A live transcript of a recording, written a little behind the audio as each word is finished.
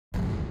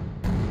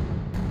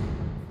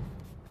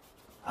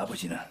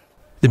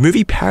The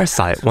movie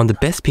Parasite won the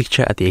Best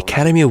Picture at the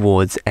Academy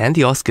Awards and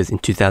the Oscars in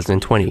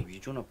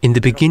 2020. In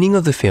the beginning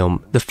of the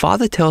film, the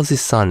father tells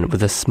his son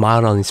with a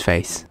smile on his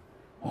face.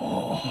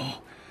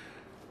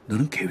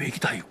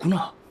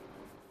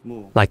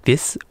 Like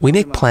this, we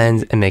make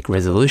plans and make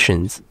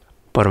resolutions,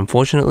 but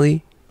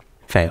unfortunately,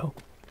 fail.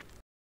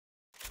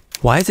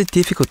 Why is it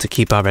difficult to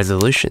keep our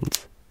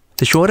resolutions?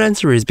 The short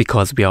answer is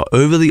because we are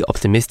overly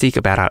optimistic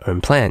about our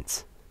own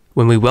plans.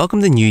 When we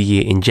welcome the new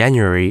year in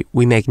January,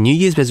 we make New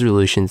Year's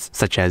resolutions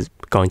such as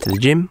going to the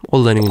gym or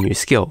learning a new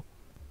skill.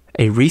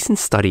 A recent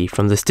study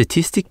from the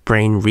Statistic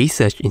Brain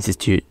Research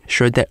Institute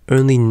showed that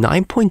only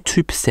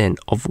 9.2%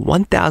 of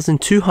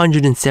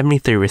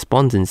 1,273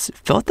 respondents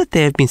felt that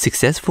they have been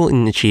successful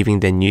in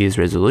achieving their New Year's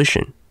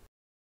resolution.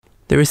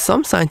 There is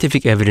some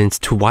scientific evidence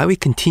to why we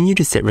continue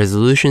to set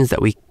resolutions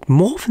that we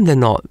more often than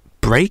not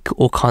break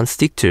or can't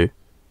stick to.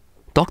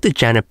 Dr.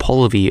 Janet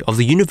Polivy of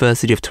the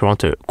University of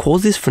Toronto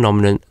calls this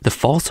phenomenon the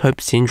false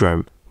hope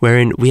syndrome,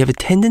 wherein we have a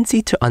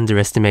tendency to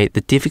underestimate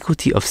the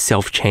difficulty of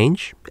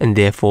self-change and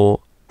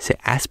therefore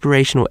set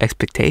aspirational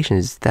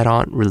expectations that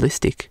aren't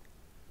realistic.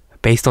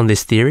 Based on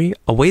this theory,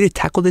 a way to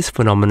tackle this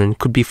phenomenon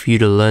could be for you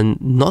to learn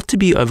not to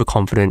be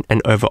overconfident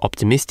and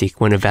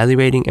over-optimistic when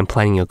evaluating and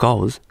planning your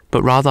goals,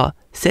 but rather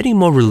setting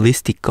more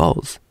realistic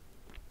goals.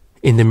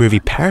 In the movie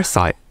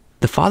Parasite,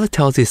 the father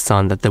tells his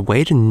son that the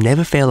way to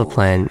never fail a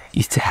plan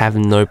is to have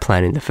no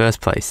plan in the first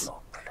place.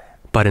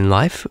 But in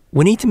life,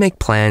 we need to make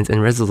plans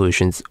and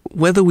resolutions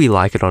whether we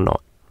like it or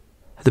not.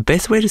 The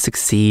best way to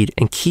succeed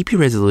and keep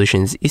your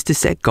resolutions is to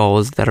set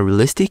goals that are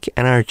realistic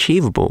and are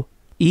achievable,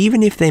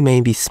 even if they may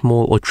be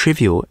small or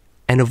trivial,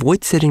 and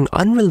avoid setting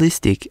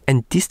unrealistic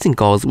and distant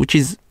goals, which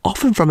is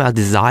often from our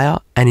desire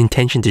and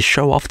intention to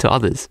show off to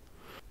others.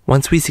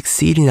 Once we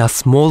succeed in our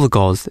smaller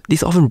goals,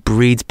 this often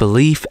breeds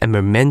belief and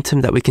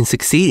momentum that we can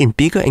succeed in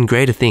bigger and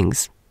greater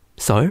things.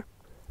 So,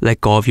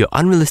 let go of your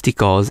unrealistic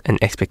goals and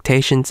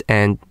expectations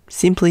and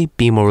simply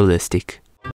be more realistic.